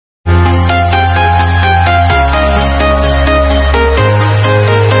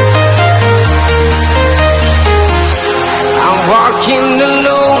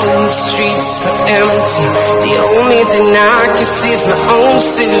so empty. The only thing I can see is my own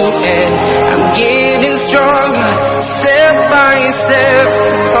silhouette. I'm getting stronger, step by step.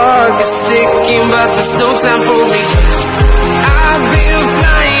 The clock is ticking, but there's no time for regrets. I've been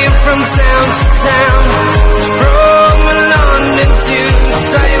flying from town to town, from London to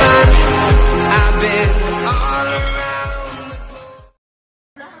Taiwan. I've been all around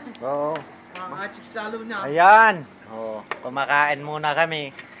the globe. Oo. Mga chicks lalo na. Ayan. Oh, kumakain muna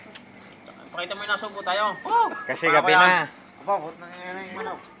kami. Pakita mo yung nasubo tayo. Kasi gabi na. Abot na nga yung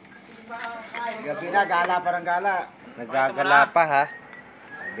manok. Gabi na, gala parang gala. Nagagala pa ha.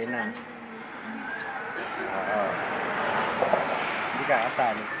 Gabi na. Oo. Hindi ka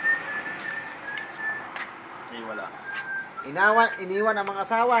kasali. Ay, wala. Iniwan ang mga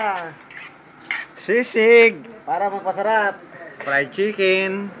asawa. Sisig. Para magpasarap. Fried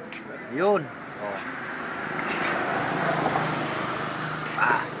chicken. Yun. Oh.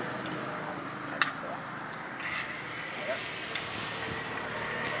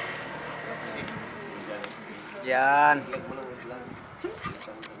 Yan.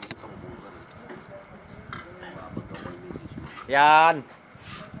 Yan.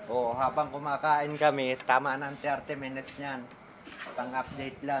 Oh, habang kumakain kami, tama ng 30 minutes niyan.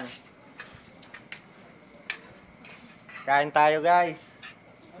 Pang-update lang. Kain tayo, guys.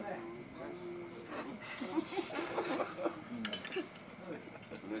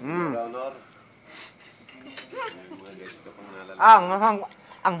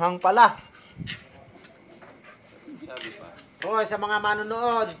 Anghang pala. Hoy, sa mga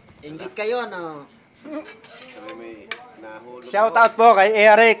manonood, inggit kayo, no? Shout out po kay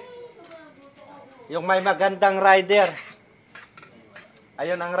Eric. Yung may magandang rider.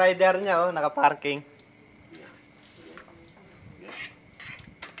 Ayun ang rider niya, oh, naka-parking.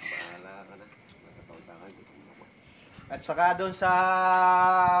 At saka doon sa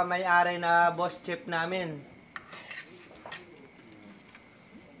may-ari na boss chip namin.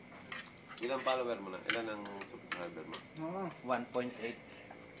 Ilang follower mo na? Ilan ang subscriber mo? 1.8.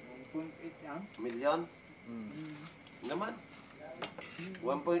 1.8 yan? Million? Naman?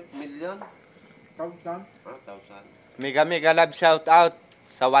 1 million? 1,000? 1,000. Mega love shout out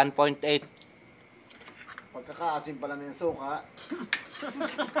sa 1.8. Pagkakaasim pala na yung suka.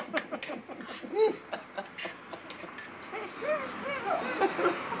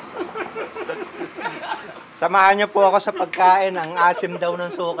 Samahan niyo po ako sa pagkain. Ang asim daw ng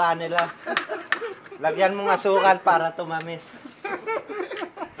suka nila. Lagyan mong asukal para tumamis.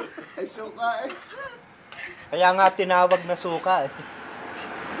 Ay, suka eh. Kaya nga tinawag na suka eh.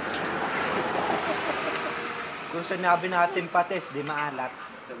 Kung sinabi natin patis, di maalat.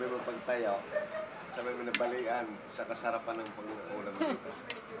 Sabi mo pagtayo, sabi mo nabalian sa kasarapan ng pag-ulam dito.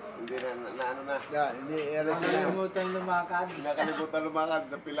 Hindi na ano na. Yan, hindi i-erase na yan. Nakalimutan lumakad. Nakalimutan lumakad,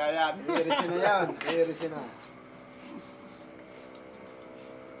 napilayan. I-erase na yan. I-erase na.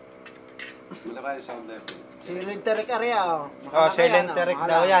 Ano ba yung sound level? Silinteric area, oh. Oh, silenteric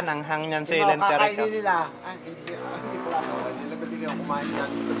daw yan. Ang hang niyan silenteric. Kakainin nila. Ah, hindi pala ako. Hindi lang hindi ako kumain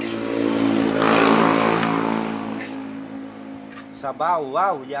yan. Sabaw,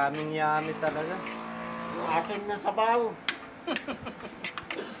 wow. Yummy talaga. Akin ng sabaw.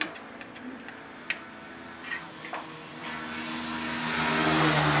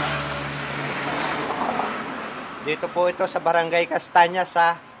 Dito po ito sa Barangay Castañas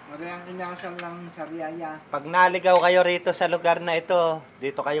ha. Marang inasal lang sa Riyaya. Pag naligaw kayo rito sa lugar na ito,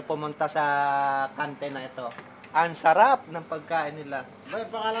 dito kayo pumunta sa kante na ito. Ang sarap ng pagkain nila. May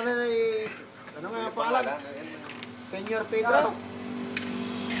pangalan na is... Ano nga ang pangalan? Senyor Pedro.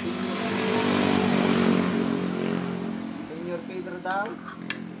 Senyor Pedro daw.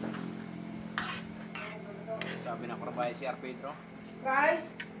 Sabi ng karabay si Pedro.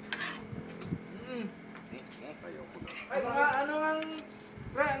 Guys! Ay, mga ano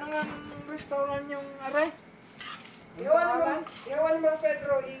nga restaurant yung aray? Iwan mo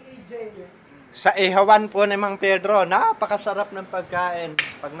Pedro, EJ. Sa ihawan po ni Mang Pedro, napakasarap ng pagkain.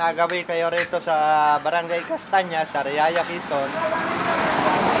 Pag nagawi kayo rito sa Barangay Castañas, sa Riyaya, Quezon.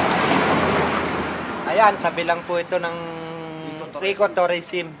 Ayan, tabi lang po ito ng Rico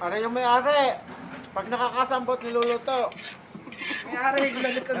Tourism. Ano yung may-ari? Pag nakakasambot, niluluto. May-ari,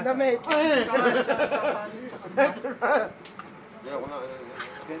 galit ang damit.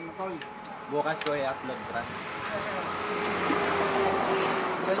 Bukas ko i-upload, Brad.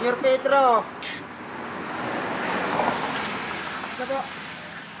 Senyor Pedro. Saka,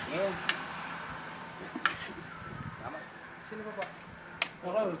 Sino pa ba?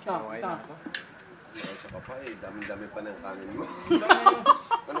 ako, siya. Sa kapa eh, dami-dami pa ng kanin mo.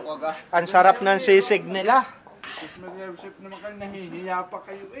 Ano ka ga? Ang sarap ng sisig nila. Mag-reserve naman kayo, nahihiya pa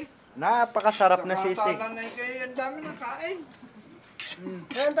kayo eh. Napakasarap na sisig. Nakakala na kayo yan sa amin nakain.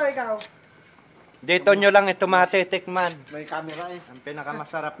 Ngayon to ikaw. Dito nyo lang ito matitikman. May camera eh. Ang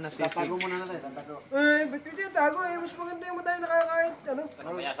pinakamasarap na sisig. Tatago muna natin. Tatago. Ba't hindi tago eh? Mas maganda yung madaling nakakain. Ano? Ano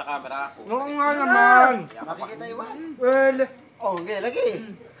kaya sa camera? Oo nga naman. Makikita Iwan. Well, Oh, okay, lagi.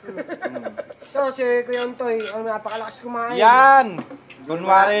 ito si Kuya Antoy, ang napakalakas kumain. Yan!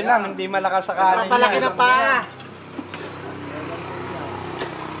 Kunwari lang, hindi malakas sa kanin Papalaki yan. na pa.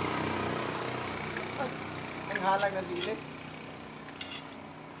 Ang halang na sili.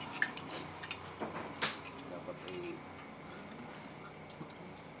 Dapat ay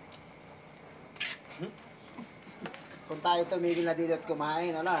Kung tayo tumigil na dito at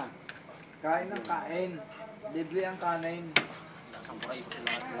kumain, ala. Kain ng kain. Libre ang kanin. Lasang kuray.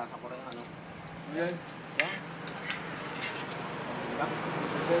 Lasang kuray ano. Yan.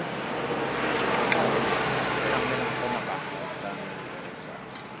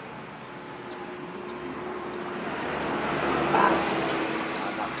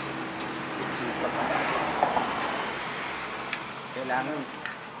 Kailangan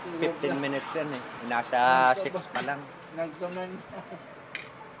 15 minutes yan eh. Nasa 6 pa lang. Nagsunan.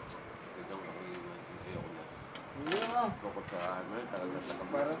 kapag sa ano, tagal na sa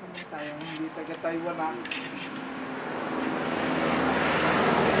kamay. Para kung tayong hindi taga-Taiwan ah.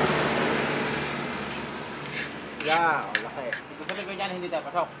 Yeah, laki. Ibig sabihin ko dyan, hindi tayo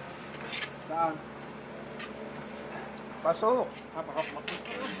pasok. Saan? Pasok.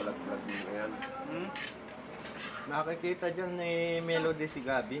 Balag-balag din na yan. Nakikita dyan ni Melody si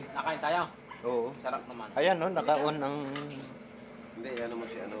Gabi. Nakain tayo. Oo. Sarap naman. Ayan no, naka-on ang... Hindi, yan naman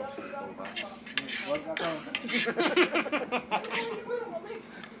si ano, si itong pa. Huwag ako.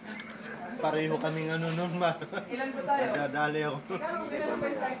 Pareho kaming ano nun ma. Ilan ba tayo? Nagdadali ako.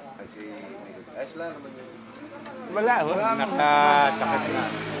 Kasi, ay sila naman yun. Wala, nakatakad na.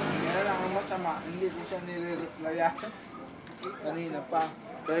 Kaya lang ang masama, hindi ko siya nire-replyan. Kanina pa.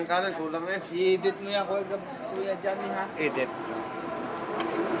 Pero yung kanan, kulang eh. I-edit mo yan, Kuya Johnny ha. Edit.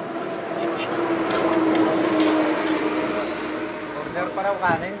 Order pa raw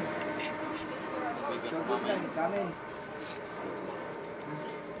kanin. Sagot lang, kanin.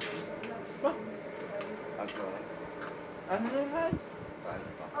 Ako, Ano naman?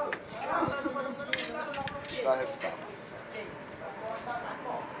 kahit pa. Kahit pa.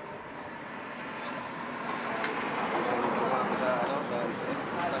 Sa inyo sa mga sa ano, sa isip.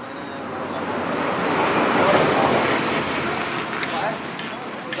 Kami na lang. Bakit?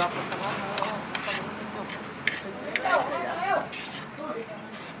 Dapat naman.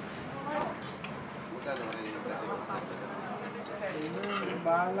 Magkano rin yung dating?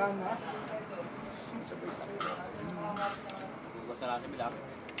 Bahala na. Gusto natin bilang.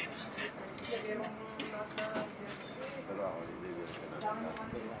 Pero ako, hindi ko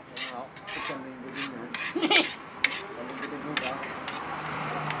na.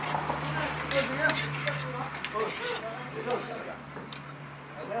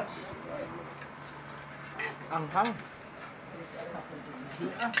 Anghang.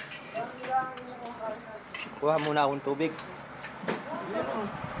 Kuha muna akong tubig.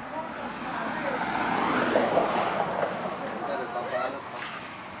 Nagpapaalam pa.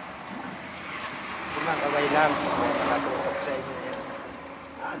 Kumakaway lang. Nakatutok sa inyo yan.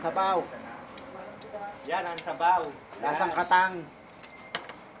 Ah, sabaw. Yan ang sabaw. Lasang katang.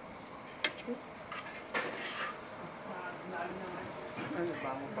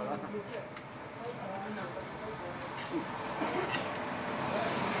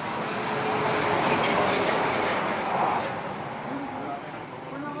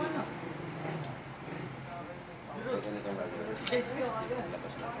 Ganitong gagawin.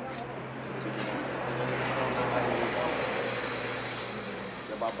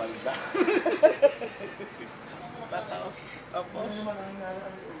 Nababalda. Tapos.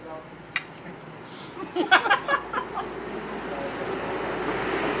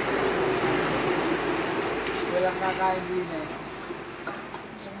 Walang kakain din eh.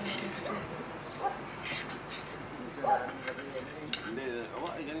 Hindi,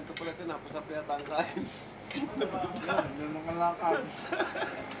 ay ganito pala ito. Napasap yata ang kain. Ano mga lakad.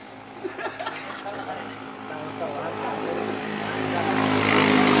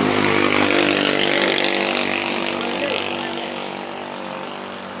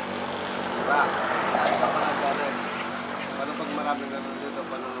 Diba? Dahil ka pala gano'n. Paano pag maraming gano'n dito,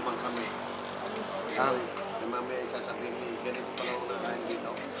 paano naman kami? Ang, mamaya isasabihin ni, ganito pala ako nakain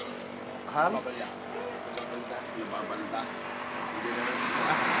dito. Ham? Babalda. Yung babalda. Hindi naman dito.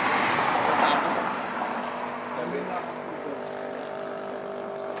 Tapos, kami na.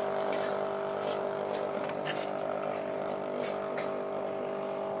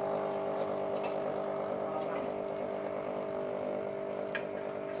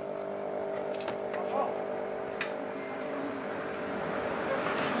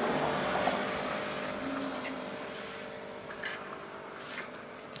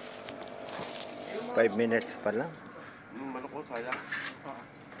 5 minutes pa lang. Manok ko, sayang.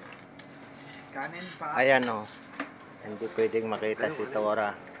 Kanin pa. Ayan o. Hindi pwedeng makita si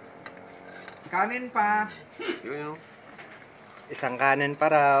Tora. Kanin pa. Yun, Isang kanin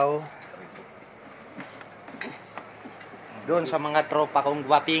pa raw. Doon sa mga tropa kong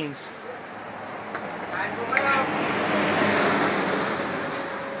guwapings. Kain ko kayo.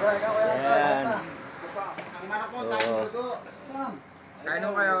 Ayan. Ang manok mo, tayo Oo. dugo. Kain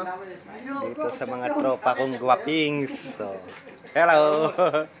ko kayo. Dito sa mga tropa kong guwapings. So, hello.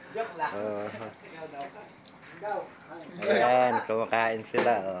 Oh. Ayan, kumakain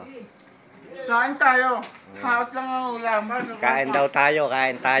sila. Oh. Kain tayo. Hawat lang ang ulam. Kain daw tayo,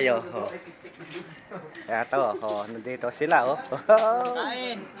 kain tayo. Oh. Kaya to, oh, nandito sila. Oh.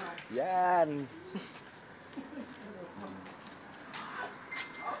 Kain. Yan.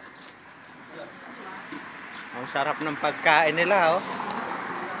 Ang sarap ng pagkain nila, oh.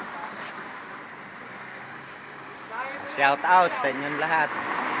 Shout out sa inyong lahat.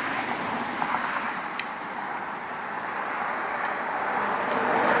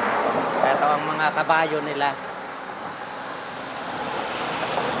 Ito ang mga kabayo nila.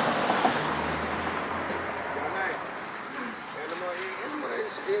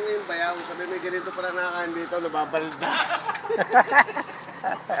 yung bayaw, sabi may ganito pala nakakain dito, nababalda.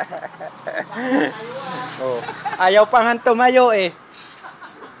 Oh, ayaw pa nga tumayo eh.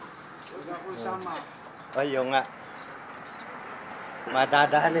 Huwag ako sama. Ayaw nga.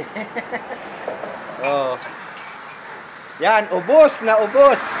 Madadali. Oh. Yan, ubos na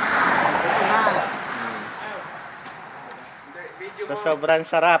ubos. Ito na. Video Sa mo, sobrang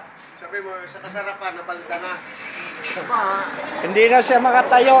sarap. sabi mo, sa kasarapan, nabalda na. Hindi na siya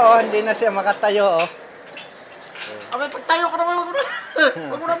makatayo, oh. Hindi na siya makatayo, oh. Abay, pag tayo ka naman,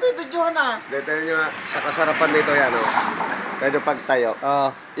 huwag mo na bibidyohan na. Dito nyo, sa kasarapan dito yan, oh. Pwede pagtayo.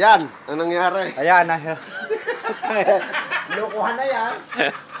 Oh. Yan, ang nangyari. Ayan, ayan. Lokohan na yan.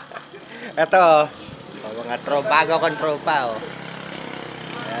 Ito, oh. Oh, mga bago kong tropa, oh.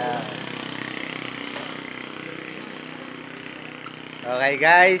 Ayan. Okay,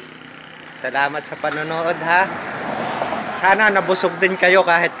 guys. Salamat sa panonood, ha. Sana nabusog din kayo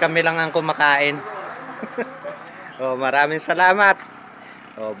kahit kami lang ang kumakain. Oh, maraming salamat.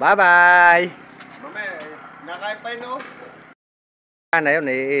 Oh, bye-bye. Mame, nakain pa yun, oh. Ano yun,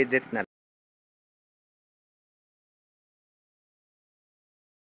 i-edit na.